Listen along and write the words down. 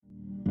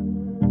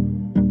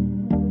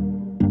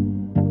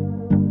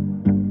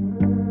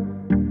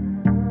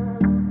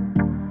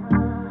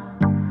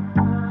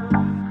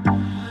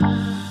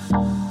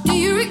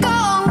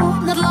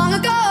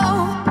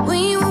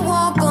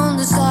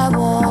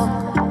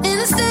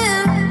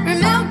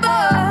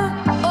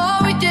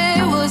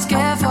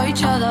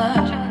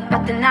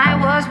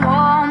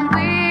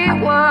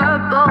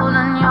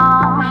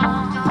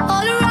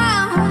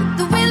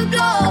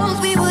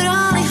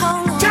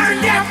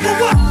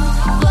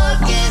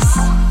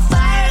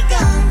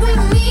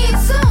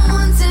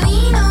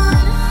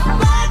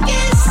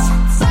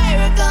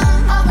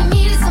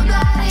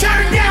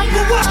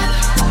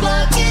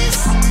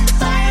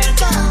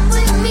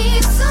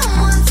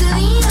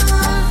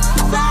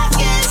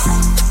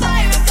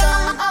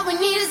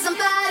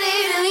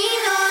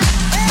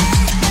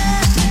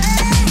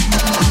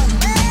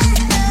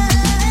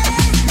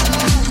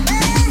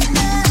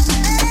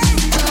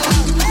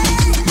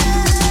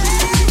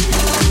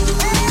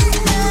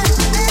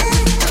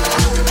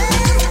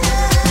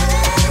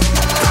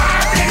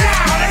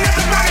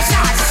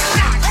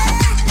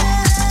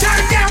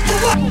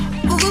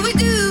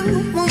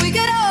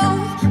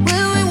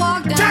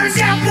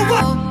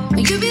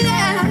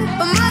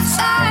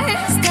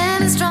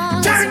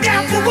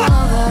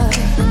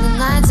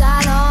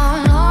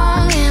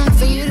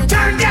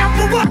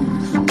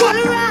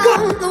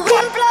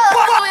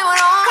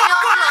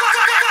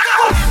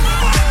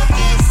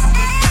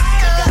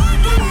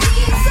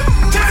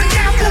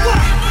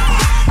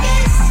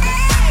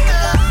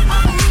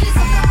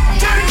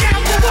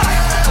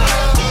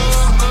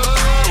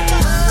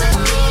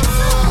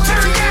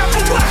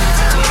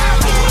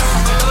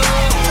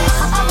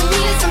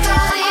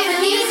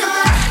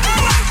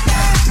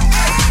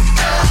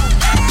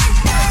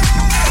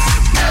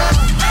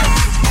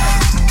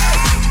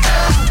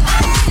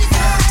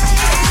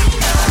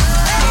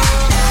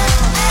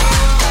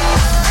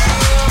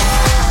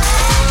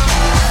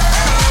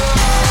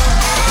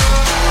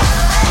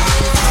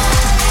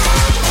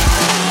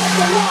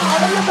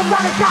another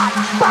round of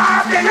shots.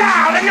 Bob it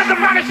out, another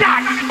round of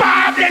shots.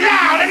 Bob it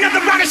out, another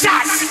round of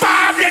shots.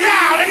 Bob it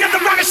out, another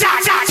round of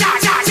shots.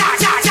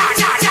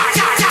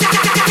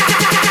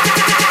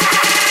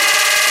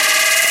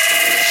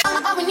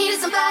 All we need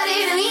is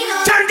somebody to lean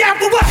on. Turn down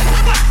for what?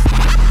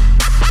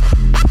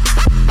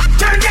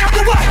 Turn down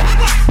for what?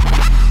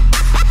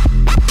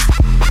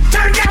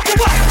 Turn down for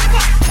what?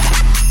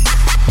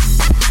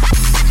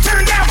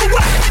 Turn down for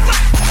what?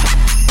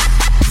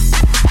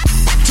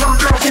 Turn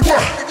down for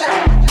what?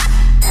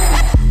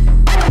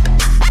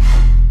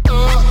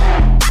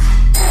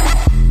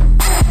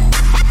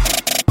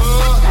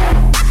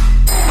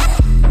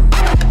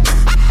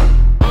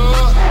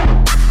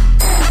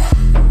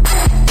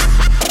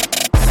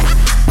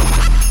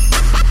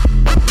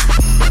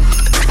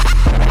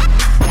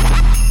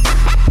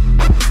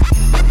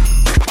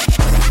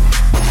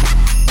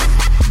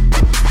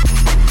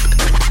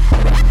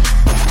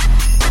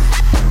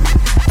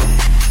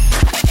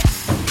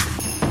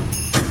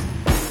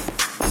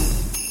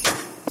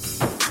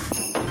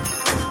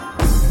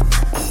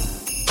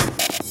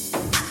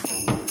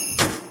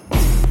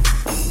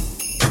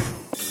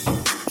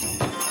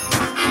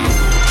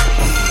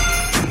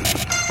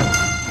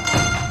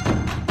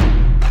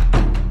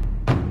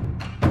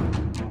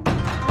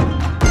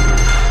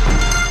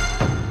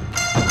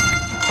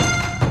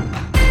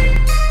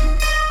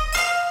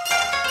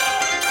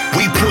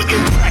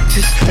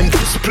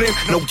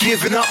 No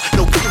giving up,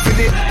 no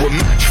giving in. We're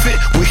match fit,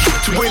 we're here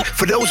to win.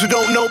 For those who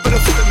don't know, better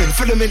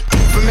fill them in.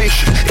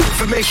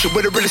 Information,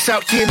 where the realest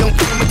out here, no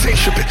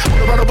imitation. Been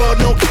all around the world,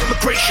 no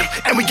immigration.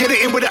 And we get it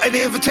in without an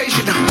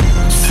invitation.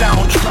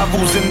 Sound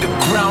travels and the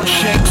ground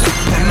shakes.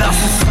 And our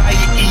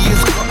society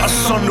has got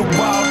us on the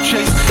wild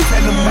chase.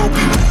 Tell them we'll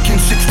be back in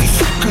 60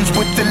 seconds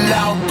with the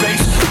loud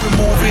bass.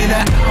 We're moving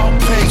at our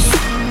pace.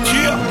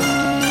 Yeah.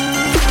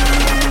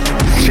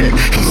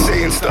 He's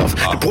saying stuff.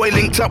 The boy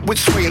linked up with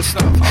Sway and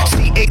stuff.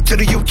 C8 to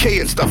the UK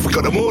and stuff. We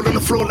got them all on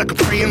the floor like a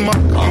praying monk.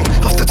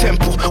 Off the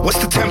tempo, what's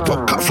the tempo?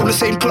 Cut from the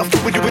same cloth,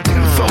 but we do it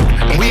tenfold.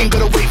 And we ain't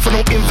gotta wait for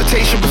no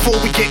invitation before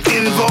we get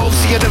involved.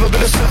 See, I've never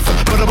been a surfer,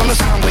 but I'm on a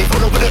sound wave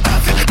all over the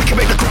earth. We can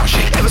make the crowd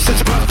shake. Ever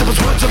since birth, there was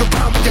words on the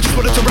ground. But I just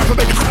wanted to rap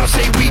and make the crowd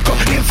say we got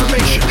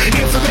information. With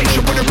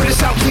the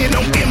realest out here,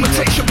 no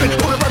imitation. Been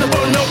all around the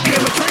world, no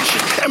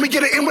immigration. And we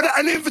get it in without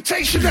an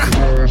invitation now.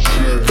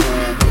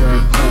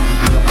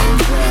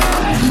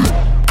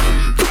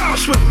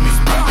 Bounce with me,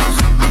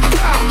 bounce, bounce.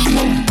 Bounce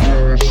with me,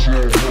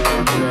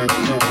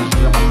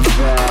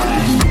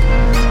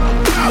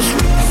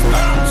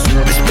 bounce.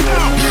 Let's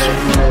bounce.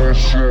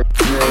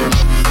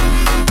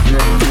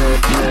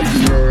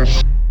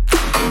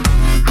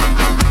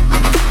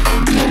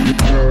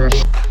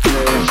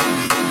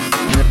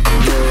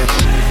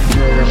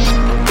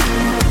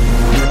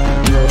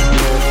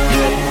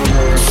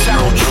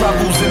 Sound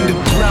travels and the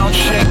ground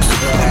shakes.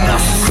 And our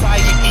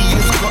society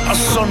has got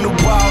us on the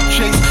wild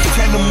chase.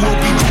 Tell them we'll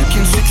be back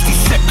in 60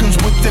 seconds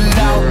with the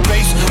loud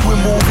bass.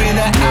 We're moving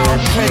at our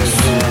pace.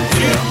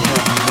 Yeah.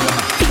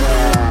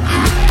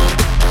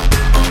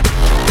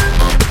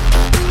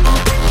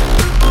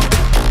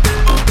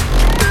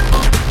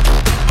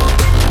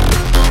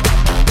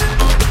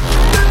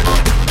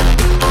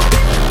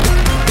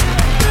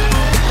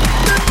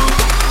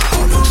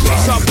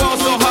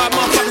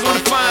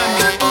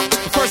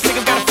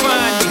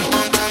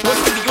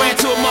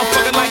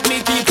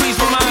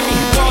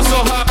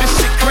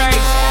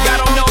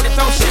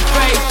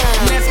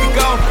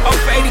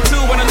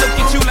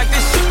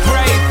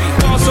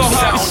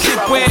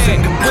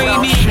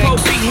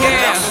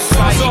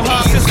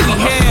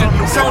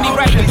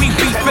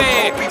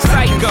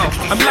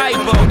 I'm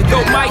liable to go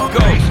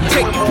Michael,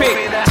 take your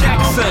pick.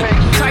 Jackson,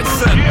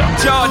 Tyson,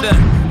 Jordan,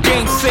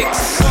 Game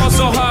 6.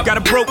 Also hard, got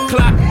a broke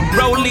clock.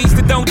 Rollies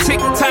that don't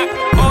tick-tock.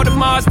 All the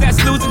Mars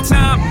that's losing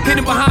time,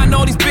 hidden behind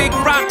all these big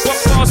rocks.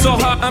 Also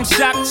hard, I'm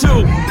shocked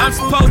too. I'm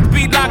supposed to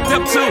be locked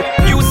up too.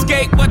 You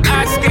escape, but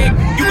I escape.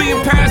 You be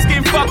in Paris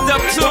getting fucked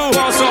up too.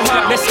 Also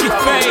hard, let's get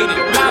faded.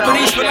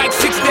 Liberties for like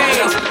 6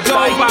 days.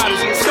 Gold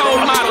bottles,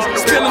 soul models,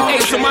 spilling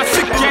ace on my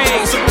sick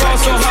days.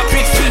 Also hard,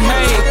 bitch,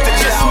 behave.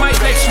 Just might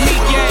let you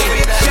meet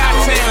gay.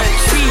 Shot-town,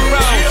 speed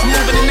roads,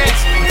 moving the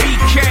next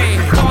BK.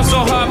 Also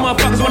hard,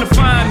 motherfuckers wanna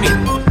find me.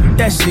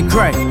 That shit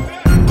crack.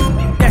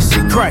 That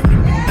shit crack.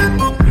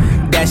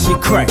 That shit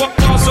crack.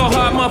 Also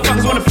hard,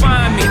 motherfuckers wanna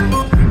find me.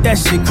 That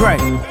shit crack.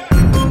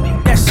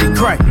 That shit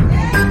crack.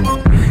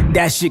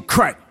 That shit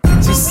crack.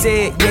 She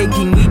said, yeah,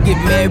 can we get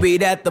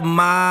married at the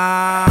mall?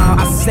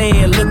 I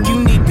said, look, you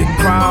need to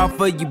crawl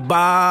for your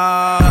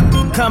bar.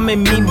 Come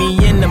and meet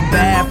me in the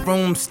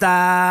bathroom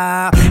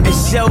style and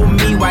show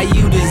me why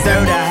you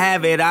deserve to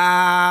have it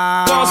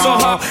all.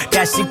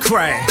 That shit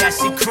crack. That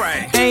shit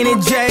crack. Ain't it,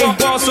 Jay?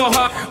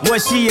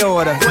 What she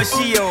order? What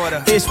she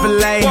order? Fish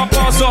fillet.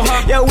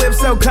 Your whip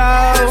so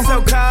cold.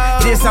 So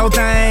cold. This whole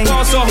thing.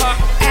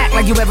 Act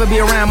like you ever be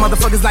around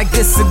motherfuckers like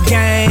this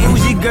again.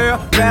 Who's your girl?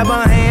 Grab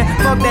her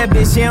hand. Fuck that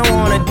bitch, she don't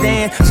wanna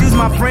dance. She's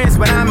my friends,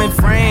 but I'm in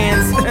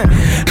France.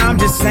 I'm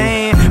just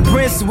saying,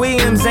 Prince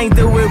Williams ain't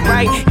do it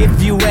right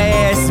if you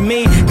ask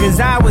me. Cause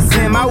I was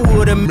him, I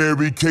would've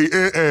Mary Kate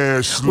and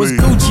Ashley. Was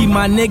Gucci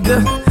my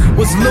nigga?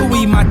 Was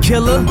Louis my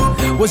killer?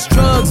 Was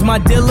drugs my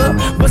dealer?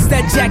 What's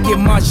that jacket,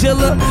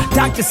 Margilla?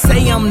 Doctors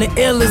say I'm the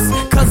illest,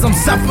 cause I'm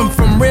suffering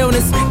from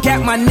realness.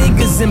 Got my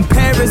niggas in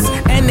Paris,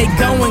 and they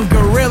going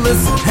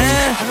gorillas,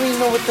 huh? I don't even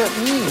know what that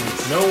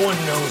means. No one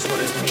knows what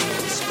it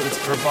means, but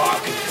it's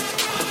provocative.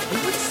 No,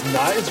 it's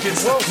not. It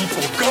gets the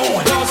people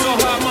going. Ball so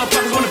hard,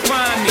 motherfuckers wanna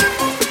find me.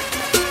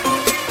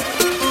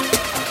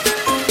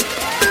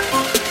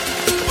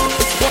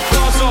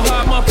 Ball so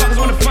hard, motherfuckers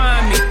wanna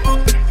find me.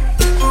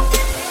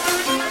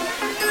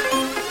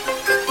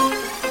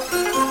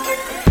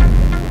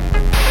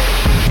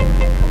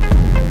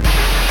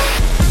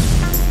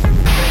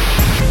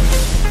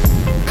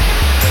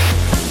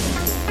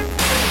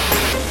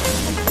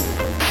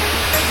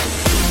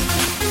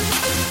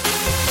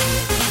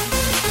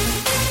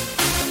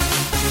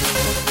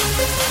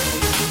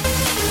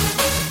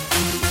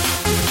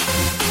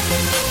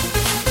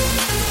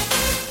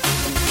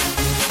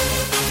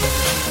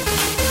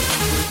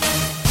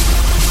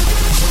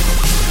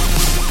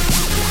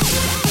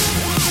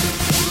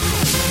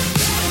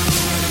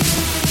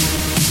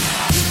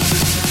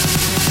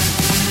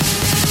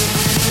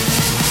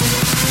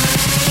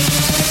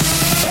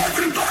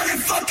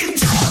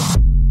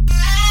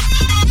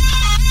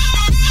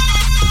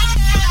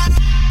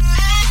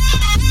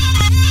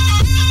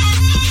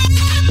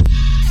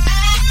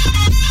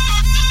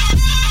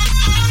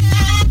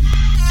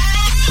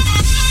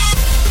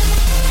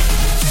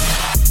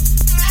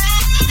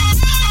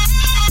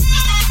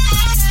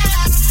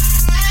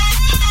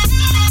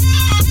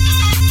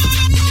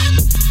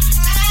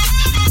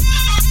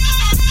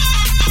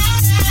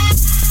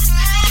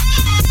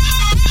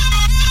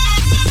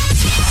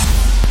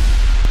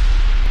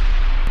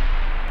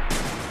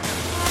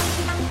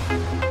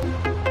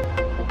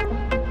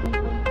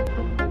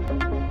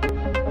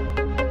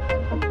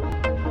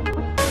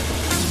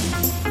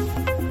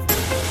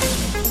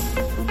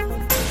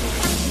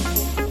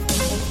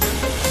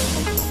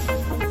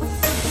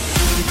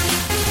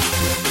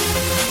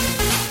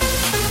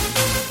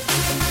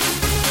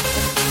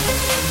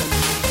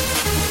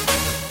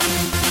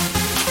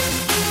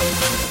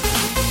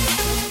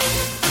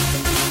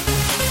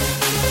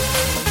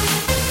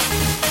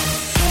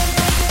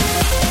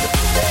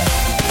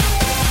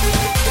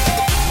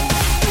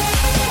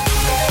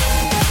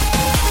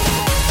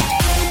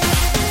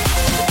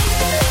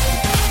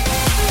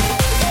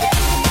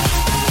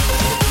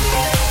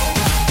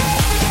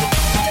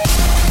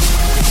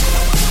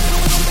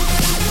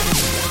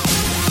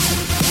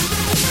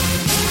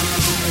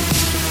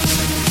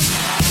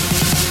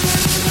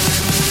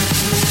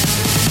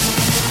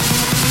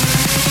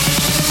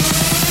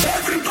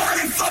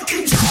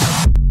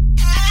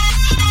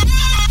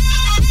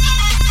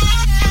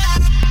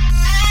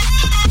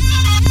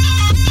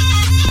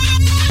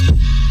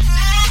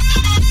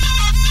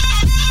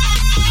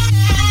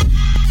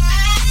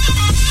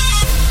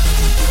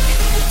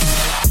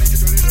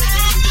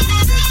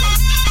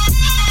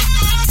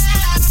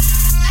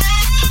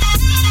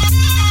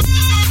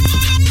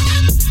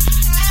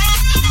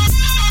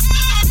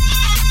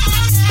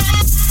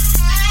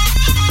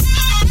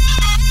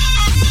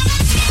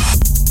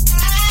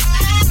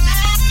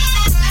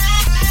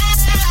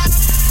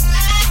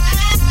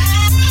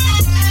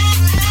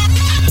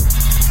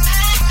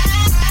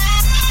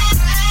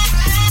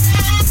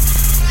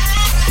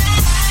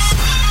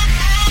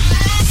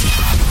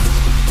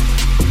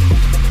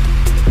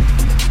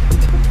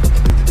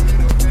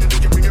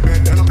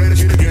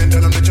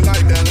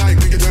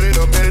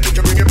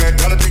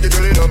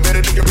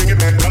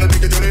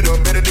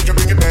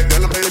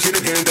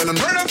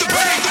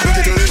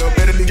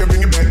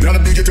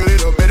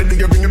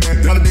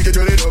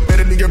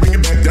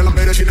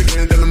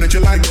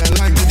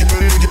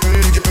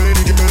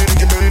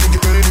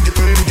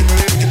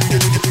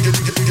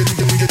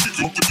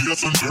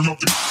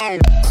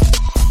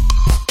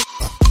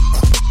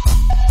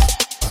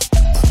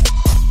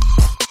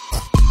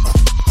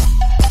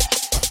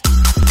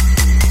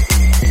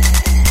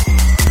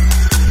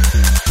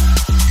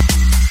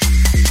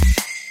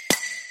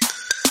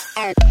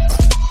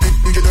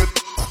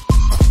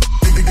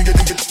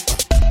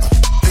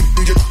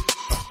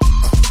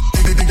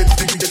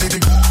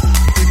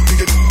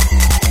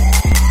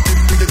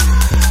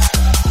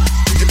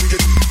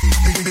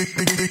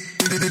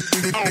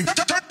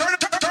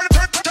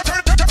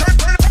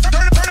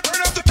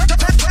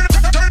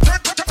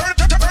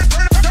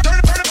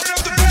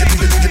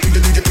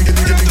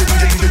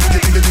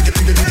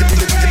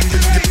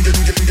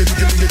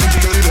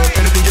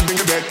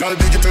 Gotta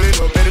DJ turn it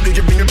up, better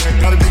DJ bring it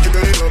back. Gotta DJ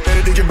turn it up,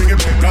 better DJ bring it back.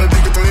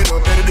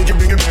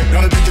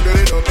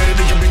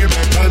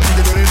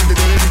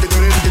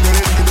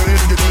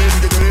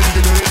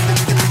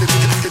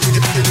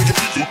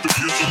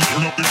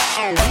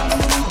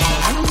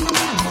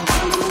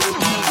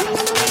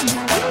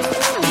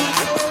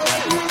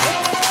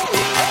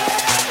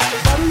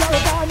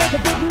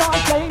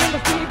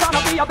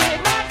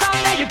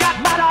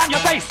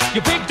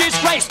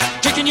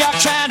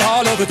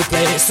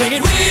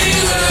 singing, we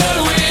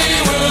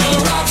will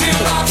rock you,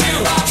 rock you,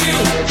 rock you.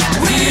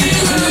 We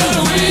will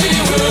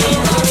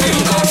rock you,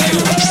 rock you.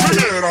 Sing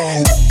it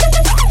on.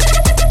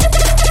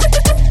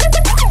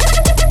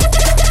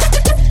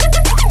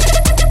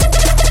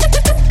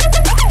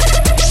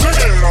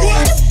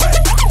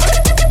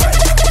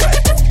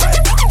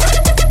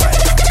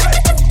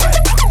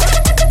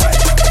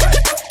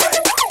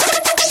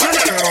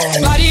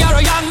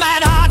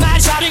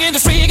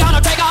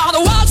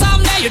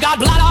 You got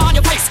blood on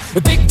your face, a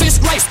big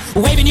disgrace,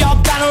 waving your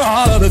banner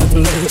all over the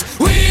place.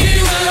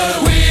 We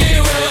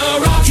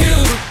will rock you.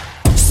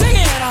 Sing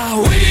it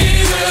out.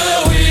 We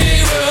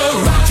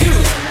will rock you.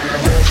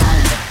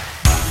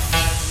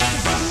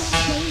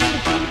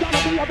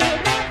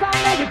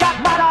 You got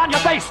blood on your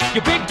face,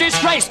 you big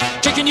disgrace,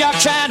 kicking your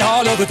can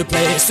all over the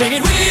place.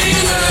 Singing, we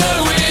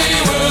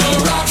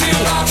will rock you,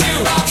 rock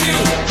you, rock you.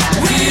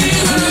 We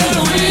will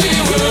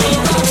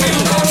rock you,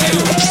 rock you.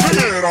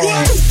 Sing it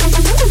on.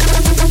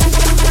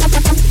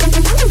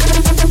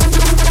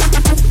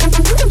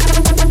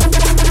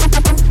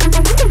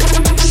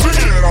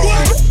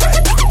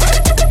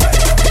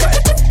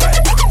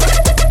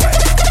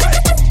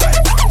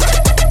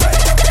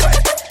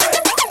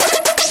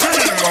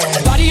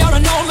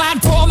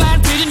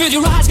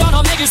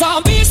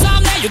 Zombie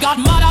someday, you got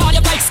mud on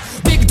your face,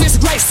 big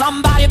disgrace.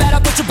 Somebody better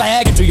put your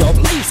bag into your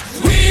place.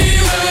 We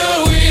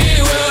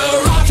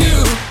will rock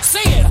you.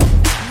 Sing it.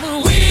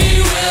 We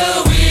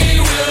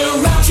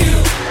will rock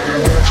you.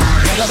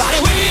 Everybody,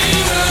 we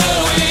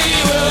will